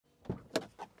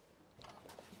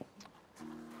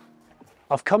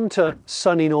I've come to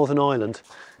sunny Northern Ireland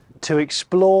to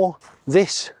explore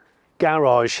this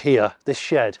garage here, this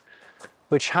shed,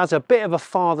 which has a bit of a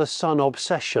father-son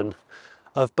obsession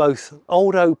of both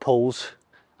old Opels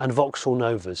and Vauxhall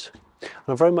Novas.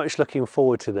 I'm very much looking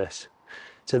forward to this.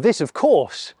 So this, of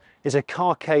course, is a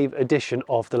car cave edition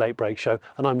of the Late Break Show,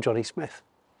 and I'm Jonny Smith.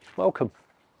 Welcome.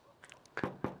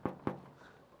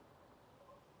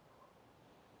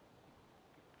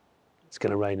 It's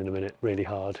going to rain in a minute, really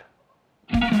hard.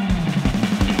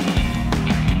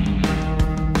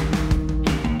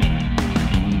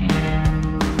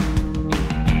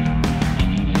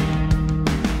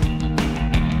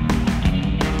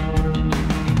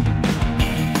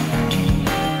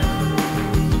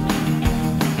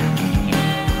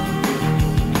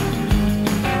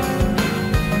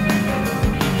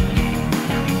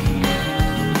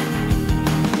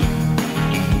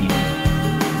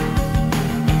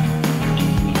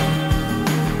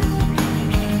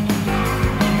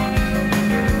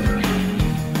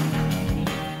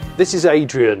 This is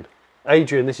Adrian.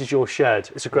 Adrian, this is your shed.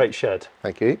 It's a great shed.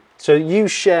 Thank you. So you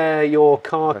share your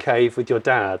car cave with your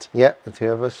dad? Yeah, the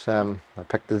two of us. I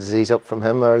picked the disease up from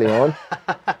him early on.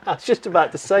 I was just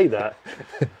about to say that.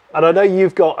 And I know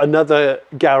you've got another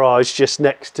garage just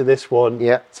next to this one.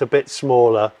 Yeah. It's a bit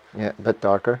smaller. Yeah, a bit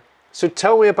darker. So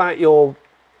tell me about your,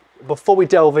 before we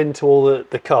delve into all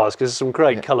the cars, because there's some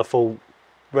great colourful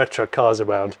retro cars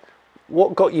around.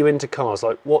 What got you into cars?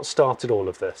 Like, what started all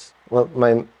of this? Well,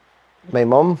 my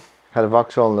mum had a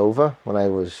Vauxhall Nova when I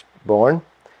was born.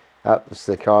 That was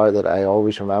the car that I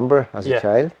always remember as a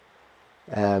child.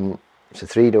 It's a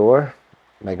 3-door.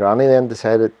 My granny then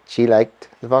decided she liked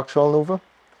the Vauxhall Nova,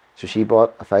 so she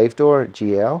bought a 5-door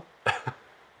GL.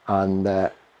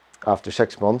 And after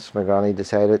 6 months, my granny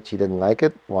decided she didn't like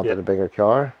it, wanted a bigger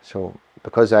car. So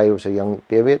because I was a young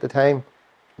baby at the time,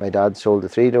 my dad sold the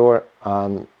 3-door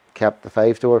and kept the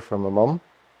 5-door for my mum.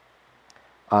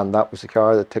 And that was the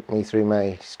car that took me through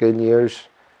my school years,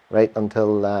 right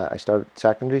until I started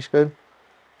secondary school.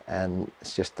 And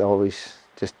it's just always,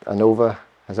 just a Nova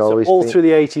has always all been. Through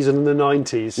the 80s and the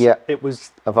 90s, it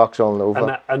was a Vauxhall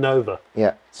Nova. A Nova.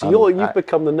 Yeah. So you've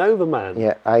become the Nova man.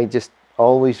 Yeah, I just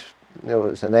always, it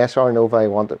was an SR Nova I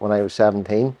wanted when I was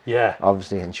 17. Yeah.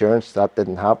 Obviously insurance, that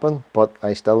didn't happen, but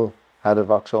I still had a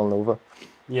Vauxhall Nova.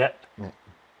 Yeah.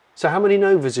 So how many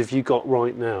Novas have you got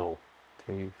right now?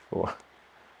 3, 4,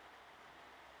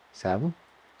 7.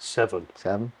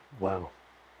 7. Wow.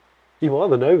 You are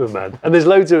the Nova man. And there's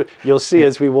loads of, you'll see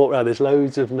as we walk around, there's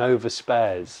loads of Nova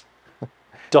spares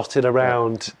dotted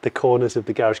around the corners of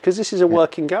the garage. Because this is a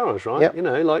working garage, right? Yep. You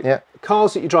know, like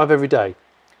cars that you drive every day.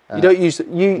 You don't use,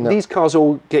 these cars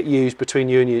all get used between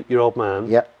you and your old man.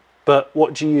 Yeah. But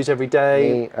what do you use every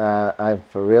day? I have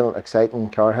a real exciting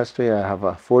car history. I have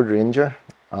a Ford Ranger,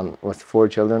 and with 4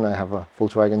 children, I have a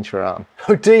Volkswagen Charan.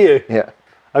 Oh, do you? Yeah.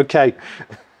 Okay.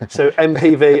 So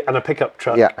MPV and a pickup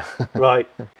truck. Yeah. Right.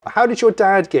 How did your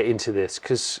dad get into this?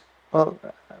 Because well,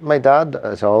 my dad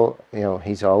is all,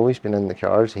 he's always been in the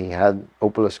cars. He had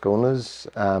Opel Asconas,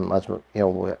 as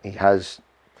he has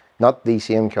not the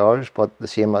same cars, but the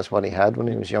same as what he had when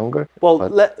he was younger. Well,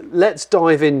 let's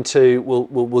dive into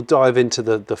we'll dive into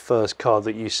the first car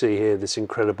that you see here, this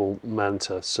incredible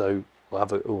Manta. So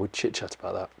we'll chit chat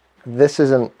about that. This is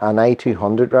an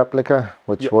i200 replica,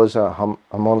 which was a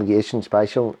homologation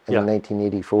special in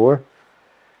 1984.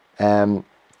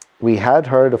 We had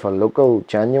heard of a local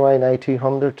genuine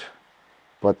i200,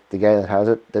 but the guy that has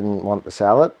it didn't want to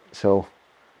sell it, so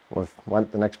we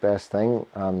went the next best thing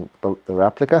and built the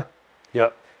replica. Yeah.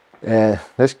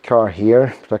 This car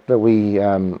here, particularly, we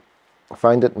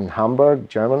found it in Hamburg,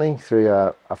 Germany, through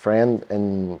a friend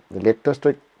in the Lake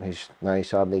District, who's now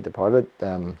sadly departed,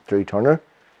 Drew Turner.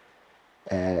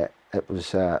 It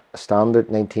was a standard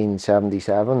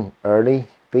 1977 early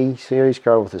B series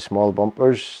car with the small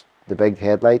bumpers, the big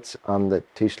headlights and the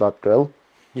 2-slot grille.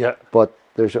 Yeah. But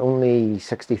there's only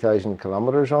 60,000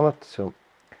 kilometers on it, so,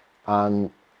 and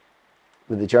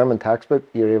with the German tax book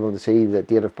you're able to see the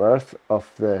date of birth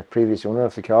of the previous owner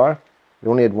of the car. We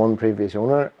only had one previous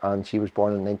owner and she was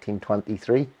born in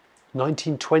 1923.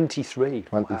 1923?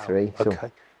 23. Wow. So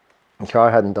okay. The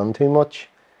car hadn't done too much.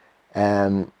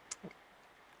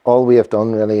 All we have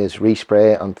done really is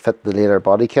respray and fit the later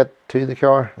body kit to the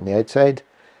car on the outside.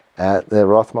 The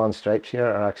Rothman stripes here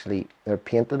are actually, they're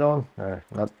painted on. They're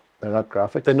not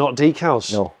graphic. They're not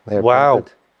decals? No, they're painted. Wow.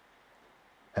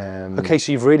 Okay,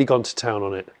 so you've really gone to town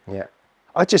on it. Yeah.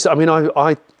 I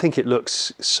think it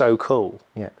looks so cool.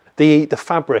 Yeah. The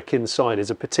fabric inside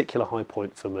is a particular high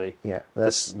point for me. Yeah,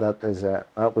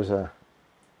 that was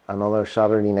another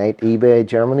Saturday night eBay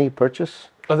Germany purchase.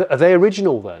 Are they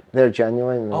original then? They're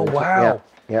genuine. Oh, wow.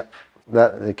 Yeah.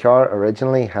 The car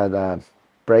originally had a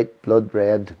bright blood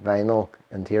red vinyl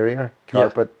interior,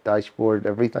 carpet, dashboard,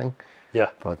 everything. Yeah.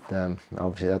 But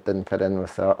obviously that didn't fit in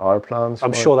with our plans.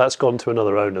 I'm sure that's gone to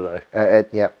another owner though.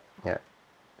 Yeah.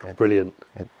 Brilliant.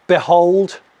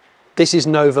 Behold, this is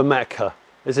Nova Mecca.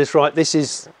 Is this right? This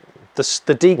is the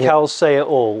decals say it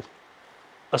all.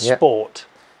 A Sport.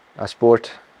 A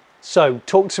Sport. So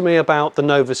talk to me about the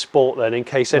Nova Sport then, in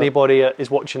case anybody is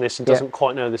watching this and doesn't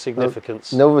quite know the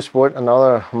significance. Nova Sport,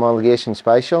 another homologation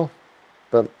special,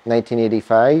 built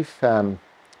 1985,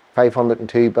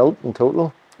 502 built in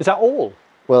total. Is that all?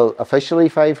 Well, officially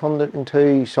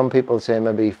 502. Some people say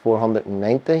maybe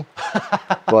 490,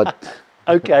 but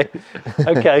okay.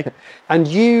 And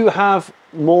you have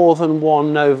more than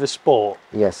one Nova Sport?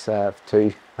 Yes, I have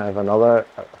two. I have another.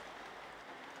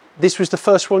 This was the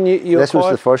first one you This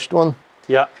acquired? was the first one.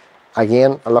 Yeah.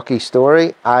 Again, a lucky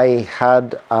story. I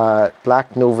had a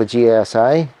black Nova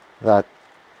GSI that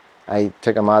I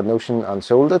took a mad notion and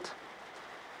sold it.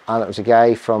 And it was a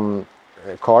guy from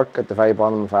Cork at the very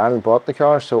bottom of Ireland bought the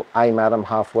car. So I met him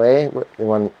halfway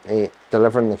when he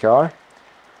delivering the car.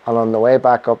 And on the way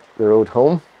back up the road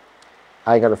home,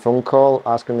 I got a phone call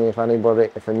asking me if I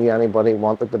knew anybody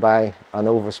wanted to buy a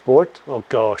Nova Sport. Oh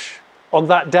gosh. On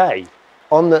that day?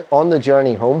 On the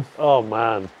journey home. Oh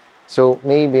man. So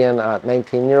me being a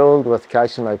 19-year-old with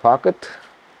cash in my pocket,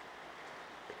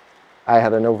 I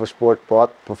had a Nova Sport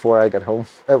bought before I got home.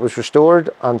 It was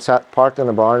restored and sat parked in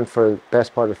a barn for the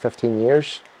best part of 15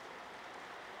 years.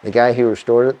 The guy who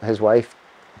restored it, his wife,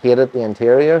 hated the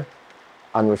interior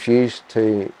and refused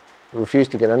to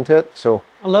get into it. So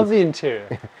I love the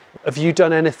interior. Have you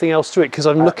done anything else to it? Because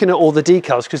I'm looking at all the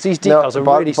decals, because these decals are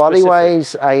really specific.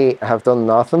 Body-wise, I have done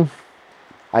nothing.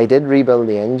 I did rebuild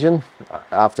the engine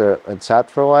after it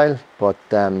sat for a while, but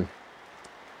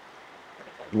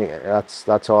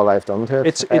that's all I've done to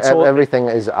it. Everything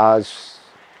is as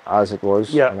it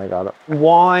was when I got it.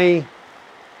 Why?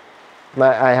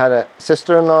 I had a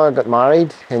sister-in-law got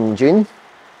married in June,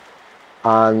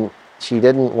 and she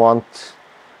didn't want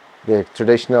the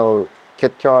traditional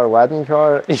kit car, wedding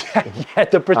car. Yeah,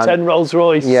 the pretend Rolls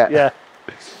Royce. Yeah.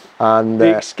 And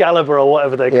the Excalibur or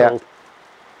whatever they're called.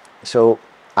 So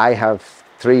I have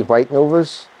 3 white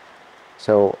Novas.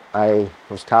 So I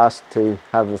was tasked to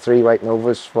have the 3 white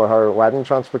Novas for her wedding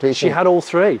transportation. She had all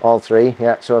 3? All 3,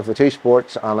 yeah. So I have the 2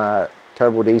 Sports and a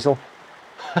turbo diesel.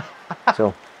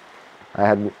 So I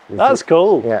had... That's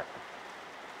cool. Yeah.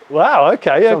 Wow,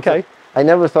 okay. I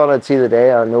never thought I'd see the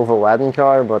day a Nova wedding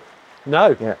car, but...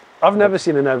 No. Yeah. I've never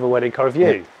seen a Nova wedding car, have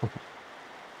you? Yeah.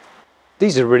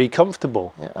 These are really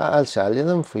comfortable. Yeah, I'll sell you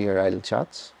them for your idle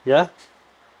chats. Yeah?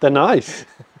 They're nice.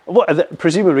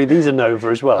 Presumably these are Nova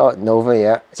as well. Oh, Nova,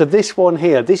 yeah. So this one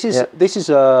here, this is a it's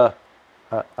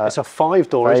a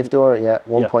 5-door. 5-door, yeah,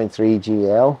 1.3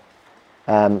 GL.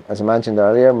 As I mentioned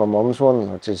earlier, my mum's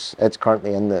one, it's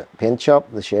currently in the paint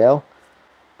shop, the shell.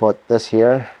 But this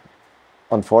here,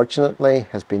 unfortunately,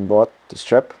 has been bought to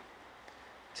strip.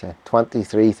 It's a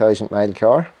 23,000 mile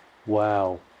car.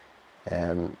 Wow.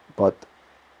 But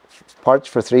parts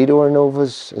for 3-door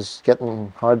Novas is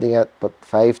getting hard to get, but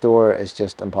 5-door is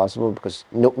just impossible because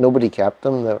nobody kept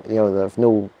them. They have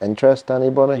no interest to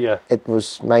anybody. Yeah. It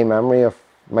was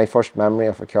my first memory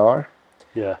of a car.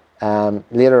 Yeah.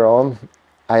 Later on,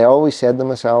 I always said to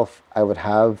myself I would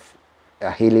have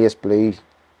a Helios blue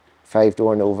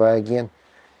 5-door Nova again.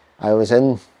 I was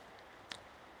in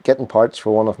getting parts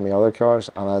for one of my other cars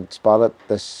and I'd spotted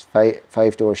this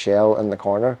 5-door shell in the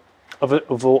corner. Of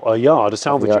a yard, a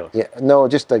salvage yard? Yeah, no,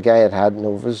 just a guy had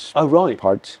Novas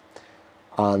parts.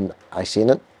 And I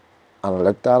seen it and I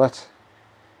looked at it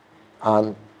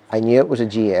and I knew it was a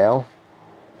GL.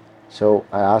 So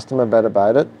I asked him a bit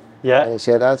about it. Yeah. And he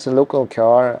said, that's a local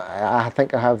car. I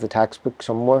think I have the tax book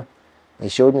somewhere. He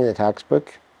showed me the tax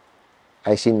book.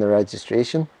 I seen the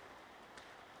registration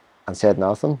and said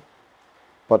nothing,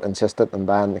 but insisted on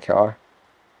buying the car.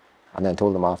 And then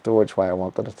told him afterwards why I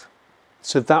wanted it.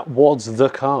 So that was the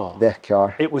car? The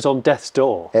car. It was on death's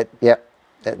door? The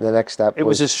next step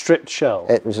was a stripped shell?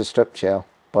 It was a stripped shell,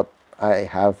 but I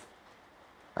have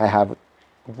it.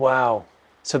 Wow.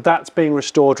 So that's being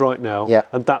restored right now? Yeah.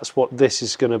 And that's what this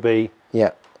is going to be?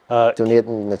 Yeah.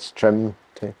 Donating its trim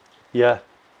to. Yeah.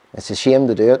 It's a shame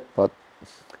to do it, but...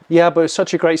 Yeah, but it's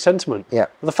such a great sentiment. Yeah.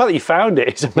 The fact that you found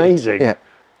it is amazing. Yeah.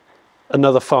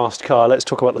 Another fast car. Let's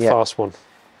talk about the fast one.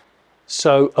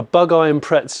 So a bug-eye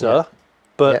Impreza,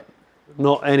 but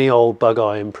not any old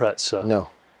bug-eye Impreza. No.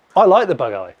 I like the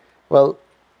bug-eye. Well,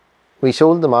 we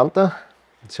sold the Manta,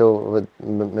 so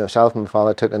myself and my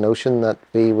father took a notion that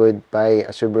we would buy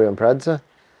a Subaru Impreza.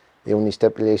 The only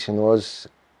stipulation was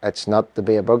it's not to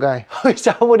be a bug eye. Is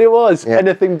that what it was? Yeah.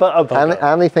 Anything but a bug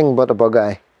eye? Anything but a bug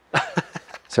eye.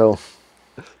 So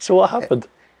what happened?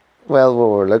 well, we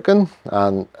were looking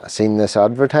and I seen this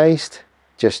advertised,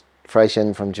 just fresh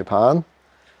in from Japan,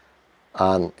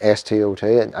 and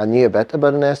S202. I knew a bit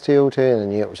about an S202 and I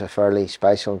knew it was a fairly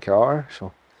special car.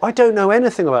 So I don't know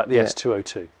anything about the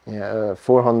S202. Yeah,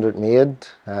 400 made,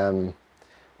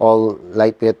 all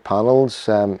lightweight panels,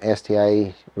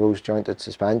 STI rose jointed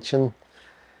suspension.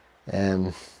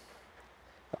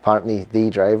 Apparently the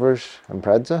driver's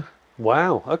Impreza.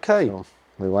 Wow. Okay. So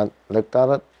we went, looked at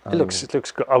it. It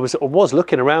looks good. I was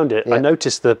looking around it. Yeah. I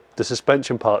noticed the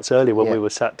suspension parts earlier when Yeah. we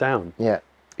were sat down. Yeah.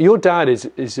 Your dad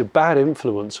is a bad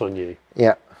influence on you.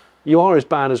 Yeah. You are as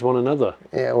bad as one another.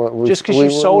 Yeah. Well, Just because you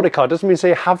sold a car doesn't mean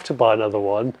you have to buy another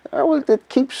one. Well, it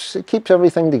keeps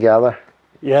everything together.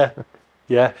 Yeah.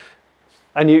 Yeah.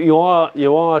 And you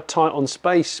are tight on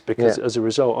space because as a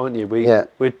result, aren't you?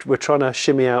 We're trying to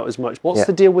shimmy out as much. What's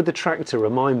the deal with the tractor?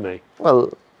 Remind me.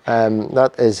 Well,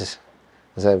 that is,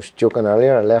 as I was joking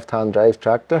earlier, a left-hand drive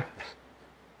tractor.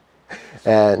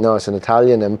 No, it's an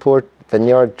Italian import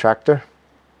vineyard tractor.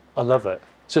 I love it.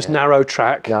 So it's narrow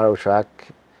track. Narrow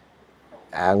track.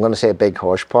 I'm going to say big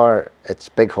horsepower. It's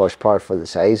big horsepower for the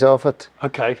size of it.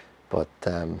 Okay. But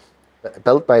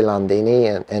built by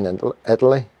Landini in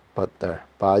Italy, but they're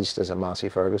badged as a Massey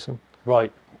Ferguson.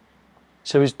 Right.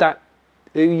 So is that,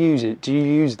 who use it? Do you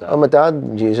use that? Oh, my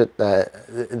dad used it.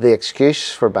 The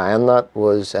excuse for buying that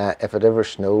was if it ever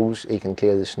snows, he can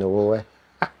clear the snow away.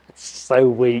 So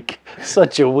weak.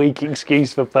 Such a weak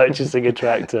excuse for purchasing a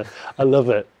tractor. I love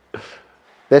it.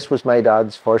 This was my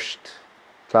dad's first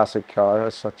classic car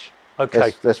as such.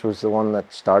 Okay. This was the one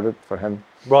that started for him.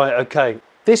 Right, okay.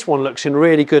 This one looks in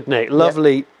really good nick.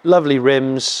 Lovely, lovely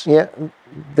rims. Yeah,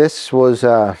 this was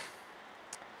a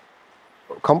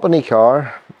company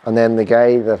car, and then the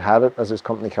guy that had it as his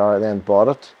company car then bought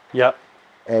it. Yeah.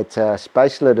 It's a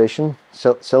special edition,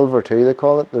 silver too they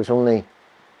call it. There's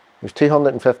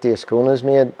 250 Asconas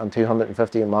made and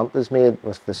 250 Mantas made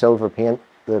with the silver paint,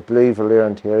 the blue velour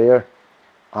interior,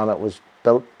 and it was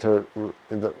built for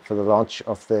the launch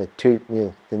of the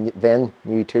then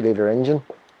new 2-litre engine.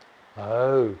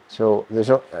 Oh. So there's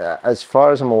as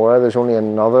far as I'm aware, there's only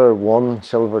another one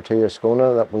silver 2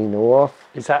 Ascona that we know of.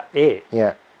 Is that it?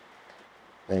 Yeah.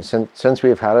 And since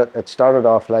we've had it, it started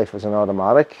off life as an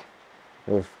automatic.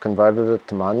 We've converted it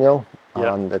to manual,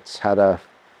 and it's had a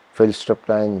full strip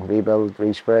down, rebuild,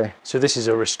 respray. So this is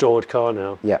a restored car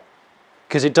now? Yeah.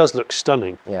 Because it does look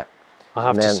stunning. Yeah. I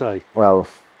have to say. Well,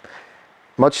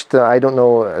 much to, I don't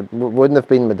know, it wouldn't have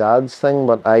been my dad's thing,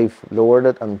 but I've lowered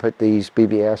it and put these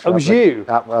BBS. Oh, it was you?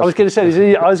 I was going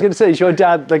to say, is your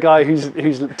dad the guy who's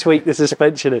tweaked the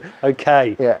suspension?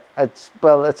 Okay. Yeah, it's a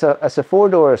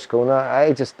 4-door Ascona.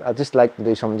 I just like to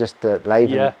do something just to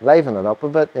liven it up a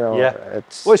bit, you know. Yeah.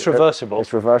 It's reversible.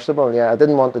 It's reversible. Yeah, I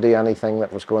didn't want to do anything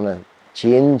that was going to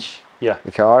change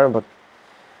the car, but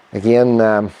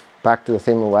again, back to the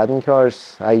theme of wedding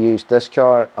cars, I used this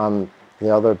car and the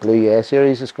other blue A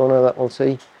series Ascona that we'll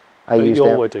see. I used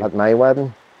them at my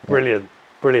wedding. Brilliant,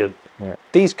 brilliant. Yeah.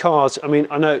 These cars, I mean,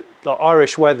 I know the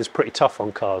Irish weather's pretty tough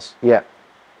on cars. Yeah.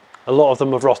 A lot of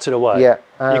them have rotted away. Yeah.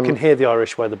 You can hear the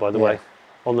Irish weather, by the way,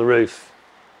 on the roof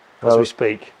as we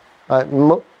speak.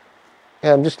 Most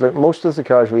of the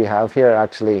cars we have here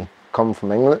actually come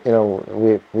from England. You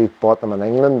know, we bought them in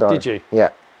England. Did you? Yeah.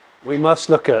 We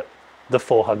must look at the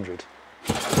 400.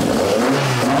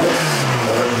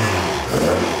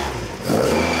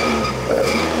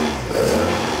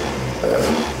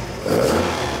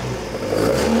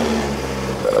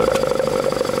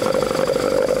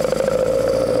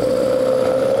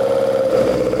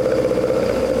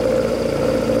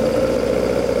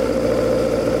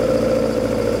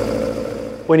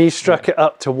 When you struck it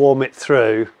up to warm it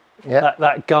through,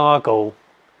 that gargle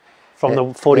from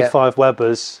the 45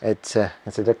 Webers. It's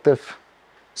addictive.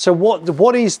 So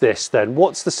what is this then?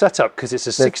 What's the setup? Because it's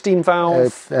a 16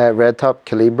 valve. Red top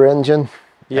calibre engine.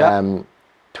 Yeah.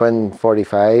 Twin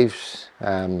 45s,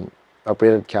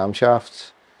 upgraded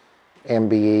camshafts,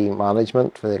 MBE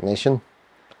management for the ignition.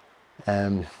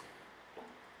 I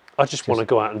just want to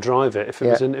go out and drive it. If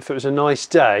it was a nice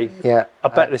day, I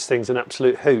bet this thing's an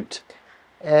absolute hoot.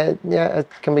 Yeah, it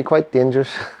can be quite dangerous.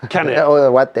 Can it? Oh,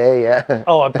 a wet day, yeah.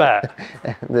 Oh, I bet.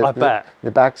 I bet.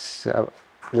 The back's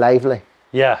lively.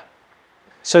 Yeah.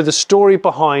 So the story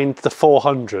behind the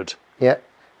 400. Yeah.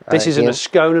 This is an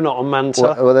Ascona, not a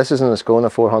Manta. Well, this is an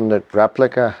Ascona 400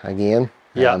 replica again.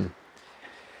 Yeah.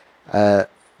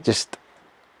 Just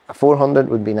a 400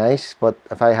 would be nice, but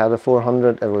if I had a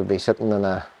 400, it would be sitting in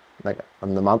a like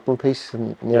on the mantelpiece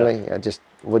and nearly. I just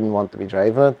wouldn't want to be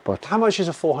driving it. But how much is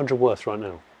a 400 worth right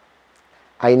now?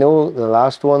 I know the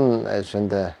last one is in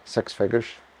the 6 figures.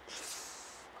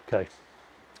 Okay,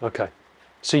 okay.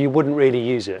 So you wouldn't really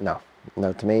use it? No,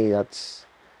 no. To me, it's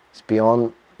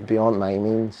beyond my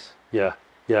means. Yeah,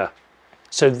 yeah.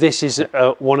 So this is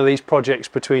one of these projects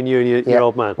between you and your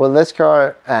old man? Well, this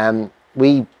car,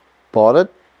 we bought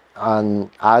it and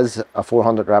as a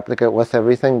 400 replica with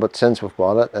everything, but since we've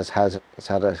bought it, it's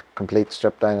had a complete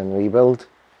strip down and rebuild.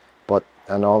 But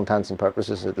in all intents and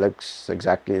purposes, it looks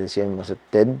exactly the same as it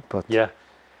did. But yeah,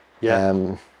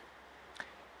 yeah.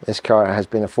 This car has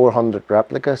been a 400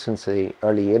 replica since the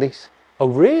early 80s. Oh,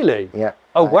 really? Yeah.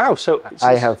 Oh, wow. So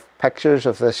I have pictures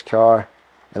of this car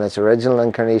in its original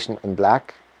incarnation in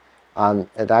black, and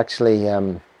it actually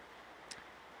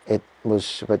it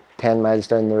was about 10 miles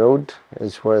down the road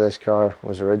is where this car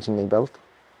was originally built.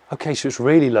 Okay, so it's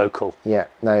really local. Yeah.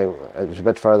 Now it was a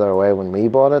bit further away when we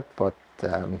bought it, but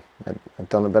I've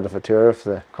done a bit of a tour of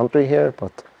the country here.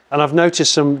 And I've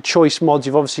noticed some choice mods.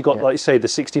 You've obviously got, like you say, the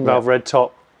 16 valve red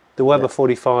top, the Weber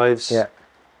 45s. Yeah.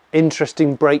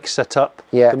 Interesting brake setup.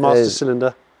 Yeah. The master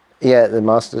cylinder. Yeah,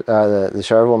 the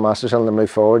servo master cylinder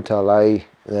moved forward to allow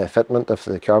the fitment of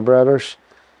the carburetors.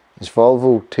 It's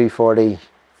Volvo 240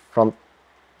 front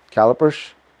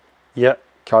calipers. Yeah.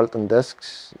 Carlton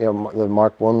discs, the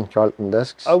Mark 1 Carlton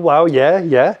discs. Oh wow, yeah,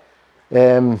 yeah.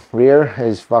 Rear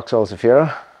is Vauxhall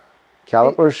Zafira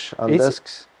calipers and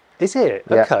discs. Is it?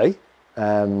 Yeah. Okay.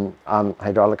 And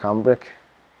hydraulic handbrake.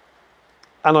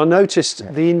 And I noticed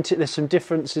there's some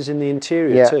differences in the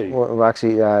interior too. Yeah, we're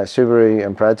actually Subaru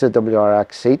Impreza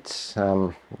WRX seats,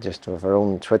 just with our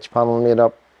own switch panel made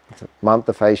up.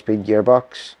 Manta 5-speed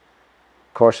gearbox,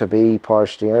 Corsa B power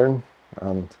steering,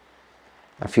 and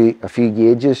a few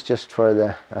gauges just for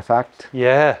the effect.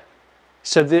 Yeah.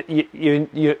 So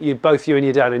you both you and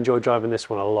your dad enjoy driving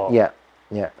this one a lot. Yeah,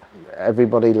 yeah.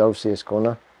 Everybody loves the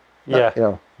Ascona.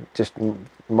 Yeah. Just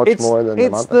much more than the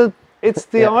Manta. It's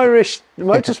the Irish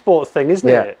motorsport thing, isn't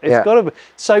it? It's got to be.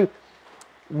 So,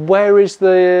 where is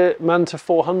the Manta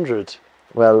 400?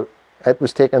 Well, it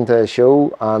was taken to a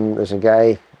show, and there's a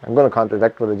guy. I'm going to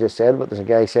contradict what I just said, but there's a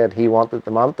guy said he wanted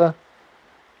the Manta,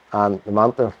 and the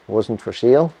Manta wasn't for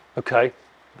sale. Okay.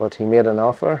 But he made an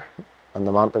offer, and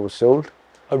the Manta was sold.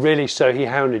 Oh, really? So he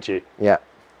hounded you? Yeah.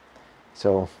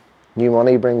 So, new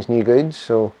money brings new goods.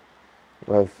 So,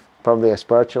 we've probably a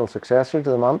spiritual successor to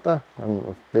the Manta, and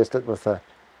we've placed it with a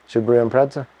Subaru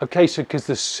Impreza. Okay, so because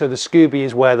the Scooby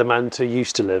is where the Manta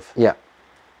used to live. Yeah.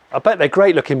 I bet they're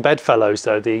great looking bedfellows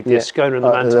though, the Ascona and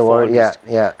the Manta 400.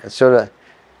 Yeah. It's sort of,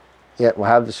 we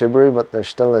have the Subaru, but there's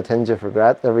still a tinge of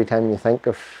regret every time you think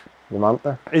of the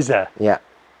Manta. Is there? Yeah.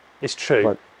 It's true.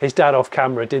 But his dad off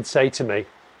camera did say to me,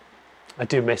 I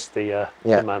do miss the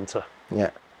Manta.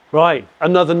 Yeah. Right,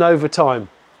 another Nova time.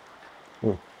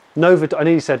 I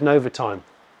nearly said Nova time,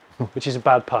 which is a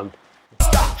bad pun.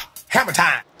 Hammer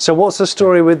time. So what's the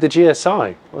story with the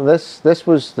GSI? Well, this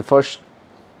was the first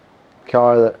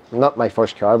car not my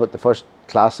first car, but the first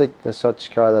classic as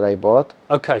such car that I bought.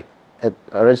 Okay. It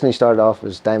originally started off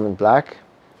as diamond black,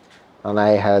 and I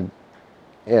had,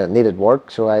 it needed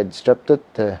work, so I had stripped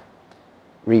it to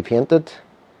repaint it.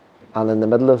 And in the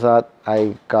middle of that,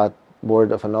 I got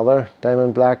word of another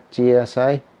diamond black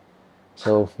GSI.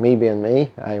 So me being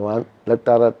me, I looked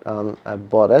at it, and I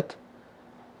bought it.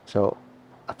 So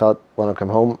I thought when I come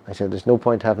home, I said, there's no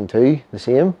point having two the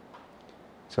same.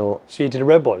 So you did a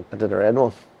red one? I did a red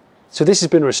one. So this has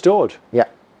been restored? Yeah.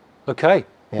 Okay.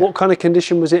 Yeah. What kind of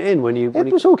condition was it in when you...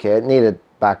 It was okay. It needed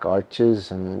back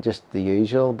arches and just the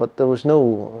usual, but there's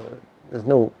no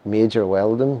major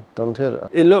welding done to it.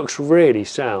 It looks really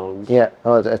sound. Yeah.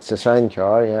 Oh, it's a sound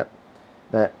car, yeah.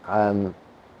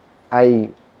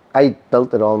 I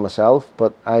built it all myself,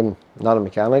 but I'm not a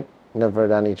mechanic, never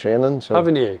had any training. So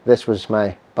haven't you? This was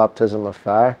my baptism of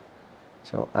fire.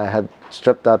 So I had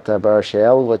stripped that to a bare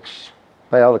shell, which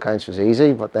by all accounts was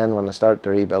easy, but then when I started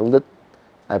to rebuild it,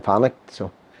 I panicked. So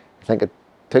I think it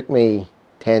took me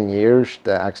 10 years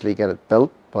to actually get it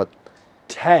built, but...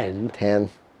 10? 10.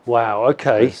 Wow,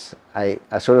 okay. I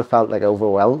sort of felt like I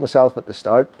overwhelmed myself at the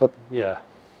start, but... Yeah.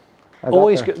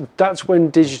 Always good. That's when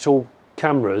digital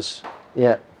cameras...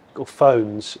 Yeah. Or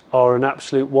phones are an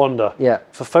absolute wonder. Yeah.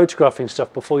 For photographing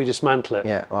stuff before you dismantle it.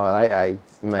 Yeah, well,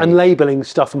 and labelling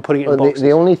stuff and putting it in boxes.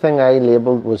 The only thing I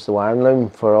labelled was the wiring loom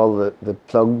for all the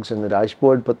plugs in the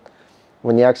dashboard, but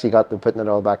when you actually got to putting it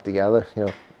all back together,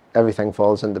 everything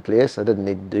falls into place. I didn't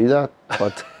need to do that,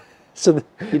 but... So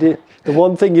you did the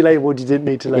one thing you labelled you didn't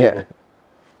need to label. Yeah.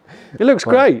 It looks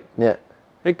great. Yeah.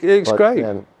 It looks great.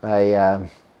 I,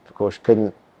 of course,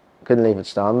 couldn't couldn't leave it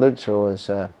standard, so it was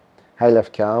high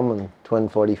lift cam and twin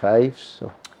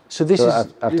 45s. So this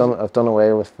is I've done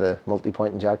away with the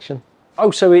multi-point injection.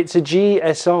 Oh, so it's a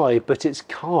GSI, but it's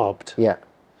carbed. Yeah.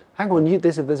 Hang on,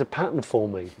 there's a pattern for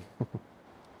me.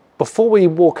 Before we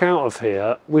walk out of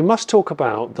here, we must talk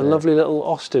about the lovely little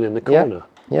Austin in the corner.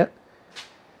 Yeah.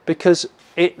 Because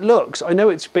it looks, I know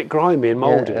it's a bit grimy and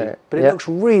mouldy, but it looks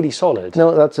really solid.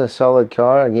 No, that's a solid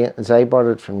car. Again, as I bought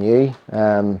it from you,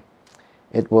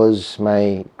 it was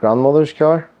my grandmother's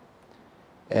car.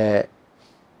 My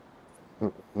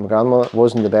grandmother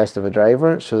wasn't the best of a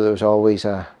driver, so there was always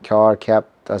a car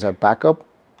kept as a backup,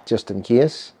 just in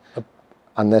case.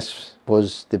 And this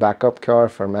was the backup car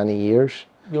for many years.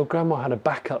 Your grandma had a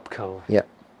backup car? Yeah.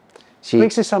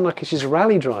 Makes it sound like she's a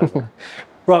rally driver.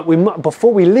 Right,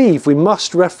 before we leave, we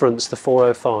must reference the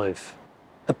 405.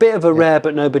 A bit of a rare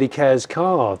but nobody cares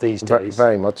car these days.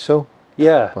 Very much so.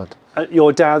 Yeah. But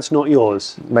your dad's, not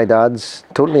yours? My dad's,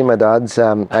 totally my dad's.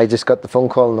 I just got the phone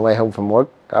call on the way home from work.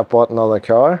 I bought another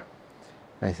car.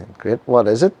 I said, great, what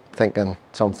is it? Thinking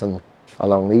something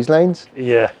along these lines.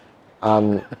 Yeah.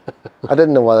 And I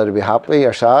didn't know whether to be happy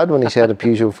or sad when he said a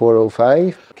Peugeot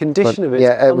 405. Condition of it?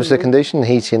 Yeah, it was the condition.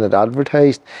 He'd seen it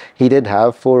advertised. He did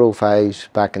have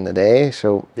 405s back in the day,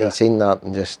 so he'd seen that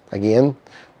and just, again,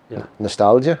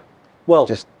 nostalgia. Well,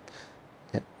 just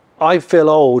I feel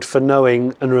old for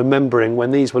knowing and remembering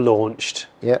when these were launched.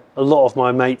 Yeah. A lot of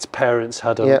my mates' parents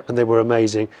had them, and they were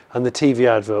amazing. And the TV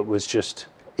advert was just.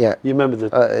 Yeah. You remember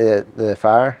the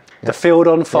fire. The field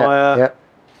on fire. Yeah.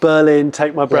 Berlin,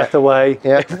 take my breath away.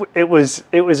 Yeah. It was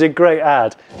a great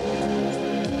ad.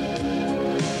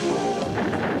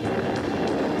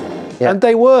 Yeah. And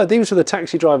these were the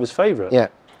taxi driver's favourite. Yeah.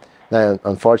 Now,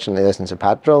 unfortunately, this is a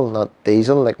petrol, not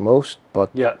diesel like most,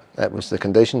 but it was the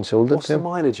condition sold it to him. What's the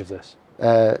mileage of this?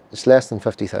 It's less than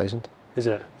 50,000. Is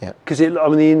it? Yeah. Because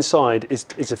the inside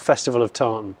is a festival of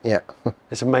tartan. Yeah.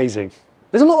 It's amazing.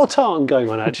 There's a lot of tartan going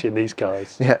on actually in these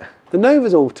cars. Yeah. The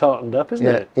Nova's all tartaned up, isn't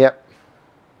it? Yeah.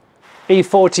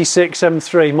 E46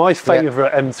 M3, my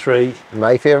favourite M3.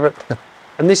 My favourite.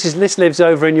 And this lives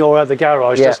over in your other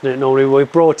garage, doesn't it? Normally we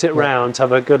brought it round to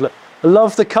have a good look. I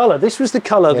love the colour. This was the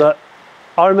colour that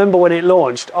I remember when it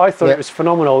launched. I thought it was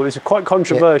phenomenal. It was quite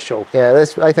controversial. Yeah,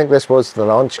 I think this was the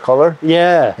launch colour.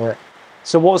 Yeah.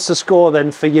 So what's the score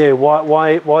then for you?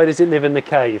 Why does it live in the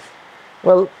cave?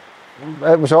 Well,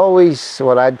 it was always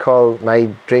what I'd call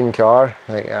my dream car.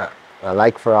 I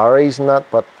like Ferraris and that,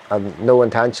 but I've no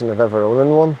intention of ever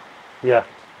owning one. Yeah.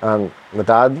 And my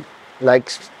dad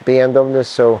likes BMWs,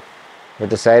 so we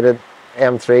decided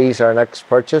M3's our next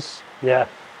purchase. Yeah.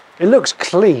 It looks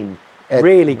clean,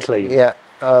 really clean. Yeah.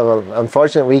 Well,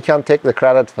 unfortunately, we can't take the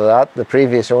credit for that. The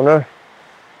previous owner,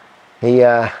 he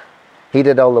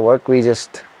did all the work. We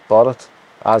just bought it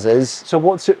as is. So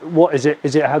what is it?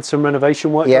 Is it had some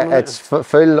renovation work? Yeah, it's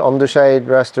full underside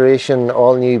restoration,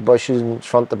 all new bushes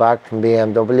front to back from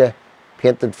BMW,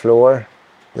 painted floor,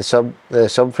 the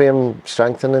subframe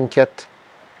strengthening kit,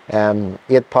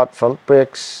 8-pot front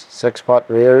brakes, 6-pot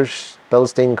rears,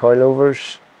 Bilstein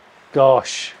coilovers.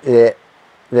 Gosh. The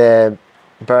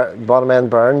bottom end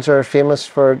burns are famous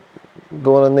for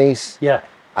going on these. Yeah.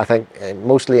 I think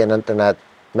mostly an internet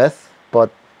myth,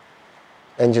 but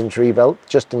engine's rebuilt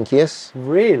just in case.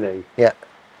 Really? Yeah.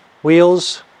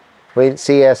 Wheels?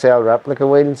 CSL replica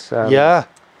wheels. Yeah.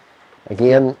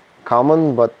 Again,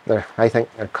 common, but I think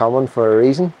they're common for a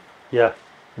reason. Yeah.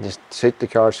 They just suit the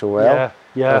car so well. Yeah.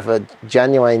 Yeah. Have a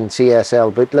genuine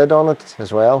CSL boot lid on it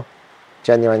as well.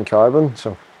 Genuine carbon.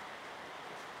 So.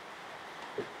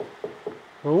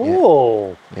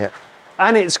 Oh. Yeah.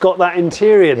 And it's got that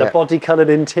interior, the body coloured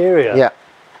interior. Yeah.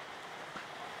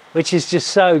 Which is just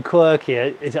so quirky.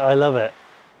 I love it.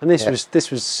 And this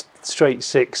was straight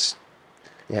six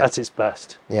at its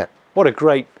best. Yeah. What a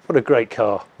great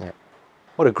car. Yeah.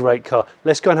 What a great car.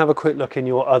 Let's go and have a quick look in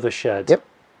your other shed. Yep.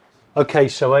 Okay,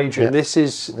 so Adrian, this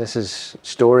is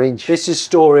storage. This is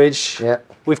storage. Yeah.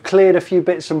 We've cleared a few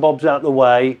bits and bobs out the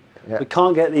way. Yeah. We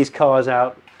can't get these cars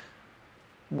out.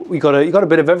 You got a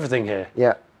bit of everything here.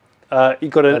 Yeah.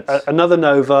 You've got another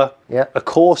Nova, a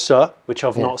Corsa, which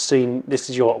I've not seen. This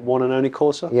is your one and only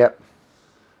Corsa. Yep.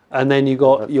 And then you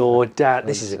got your dad.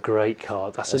 This is a great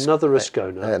car. That's another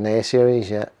Ascona. An A series,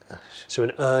 yeah. So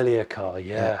an earlier car,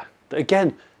 yeah.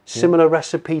 Again, similar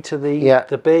recipe to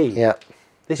the B. Yeah.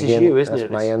 This is you, isn't it?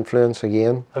 That's my influence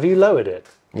again. Have you lowered it?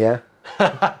 Yeah.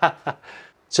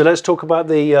 So let's talk about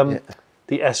the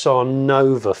SR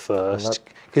Nova first,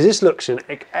 because this looks in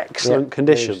excellent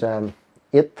condition.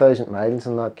 8,000 miles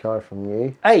on that car from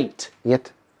you. 8?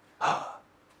 8.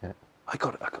 Yeah. I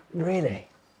got really?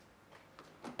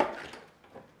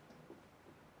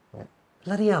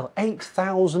 Bloody hell,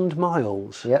 8,000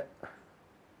 miles. Yeah.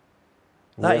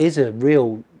 That is a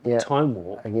real Yeah. time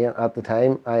warp. Again, at the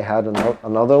time, I had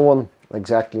another one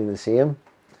exactly the same,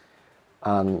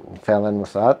 and fell in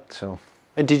with that. So.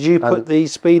 And did you put the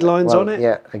speed lines on it?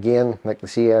 Yeah. Again, like the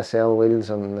CSL wheels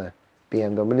and the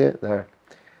BMW, they're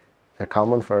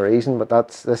common for a reason. But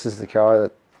this is the car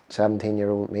that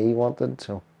 17-year-old me wanted.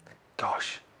 So.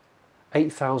 Gosh,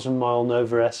 8,000 mile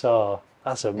Nova SR.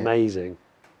 That's amazing.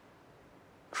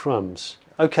 Crumbs.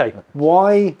 Okay,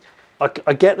 why?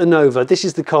 I get the Nova. This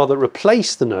is the car that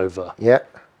replaced the Nova. Yeah.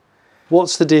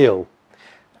 What's the deal?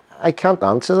 I can't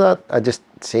answer that. I just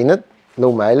seen it,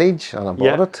 low mileage, and I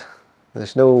bought it.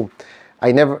 There's no.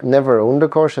 I never owned a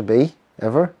Corsa B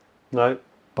ever. No.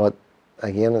 But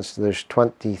again, there's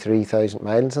 23,000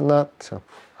 miles in that. So.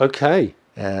 Okay.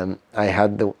 I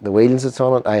had the wheels that's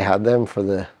on it. I had them for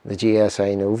the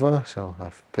GSI Nova, so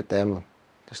I've put them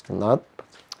just in that.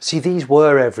 See, these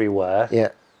were everywhere. Yeah.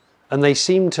 And they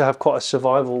seem to have quite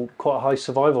a high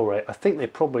survival rate. I think they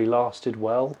probably lasted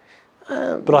well.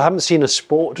 But I haven't seen a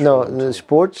sport. No, the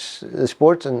sports,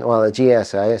 and well, the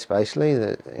GSI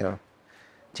especially.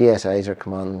 GSIs are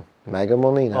commanding mega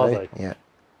money now. Are they? Yeah.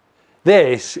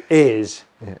 This is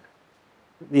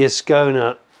the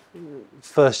Ascona,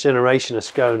 first generation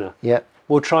Ascona. Yeah.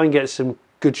 We'll try and get some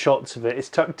good shots of it. It's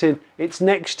tucked in. It's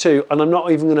next to, and I'm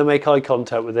not even going to make eye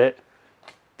contact with it,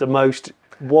 the most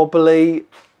wobbly,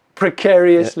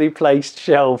 precariously placed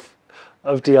shelf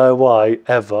of DIY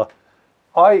ever.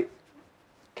 I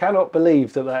cannot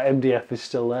believe that MDF is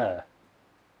still there.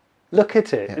 Look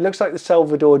at it. It looks like the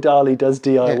Salvador Dali does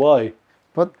DIY. Yeah.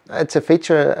 But it's a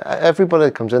feature. Everybody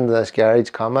that comes into this garage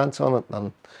comments on it,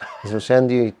 and as I was saying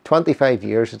to you, 25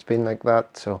 years it's been like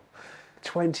that. So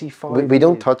 25 we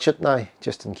don't touch it now,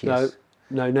 just in case.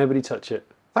 No, nobody touch it.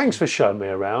 Thanks for showing me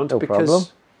around. No problem.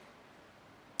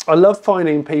 I love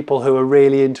finding people who are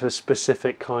really into a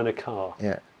specific kind of car.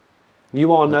 Yeah.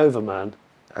 You are Nova man.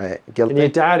 Guilty. And your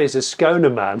dad is a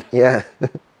Skona man. Yeah.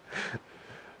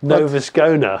 Nova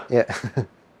Skona. Yeah.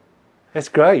 It's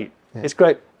great. Yeah. It's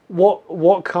great.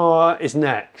 What car is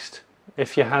next,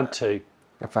 if you had to?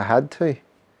 If I had to?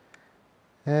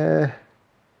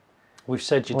 We've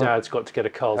said your dad's got to get a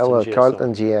Carlton GSI.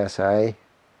 Carlton GSI.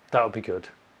 That would be good.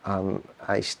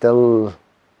 I still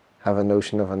have a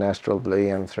notion of an Astral Blue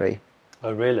M3.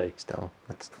 Oh, really? Still.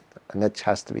 An itch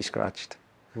has to be scratched.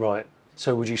 Right.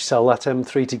 So would you sell that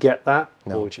M3 to get that?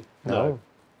 No. Or would you? No.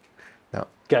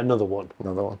 Get another one?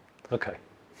 Another one. Okay.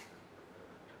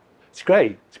 It's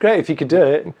great. It's great if you could do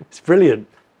it. It's brilliant.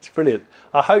 It's brilliant.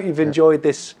 I hope you've enjoyed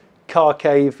this Car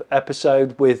Cave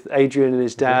episode with Adrian and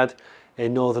his dad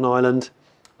in Northern Ireland.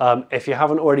 If you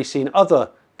haven't already seen other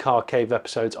Car Cave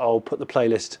episodes, I'll put the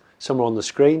playlist somewhere on the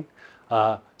screen.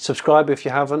 Subscribe if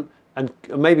you haven't, and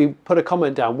maybe put a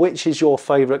comment down. Which is your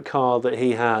favourite car that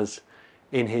he has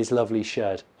in his lovely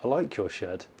shed? I like your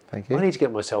shed. Thank you. I need to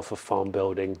get myself a farm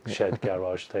building shed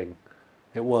garage thing.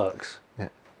 It works. Yeah.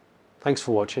 Thanks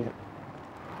for watching.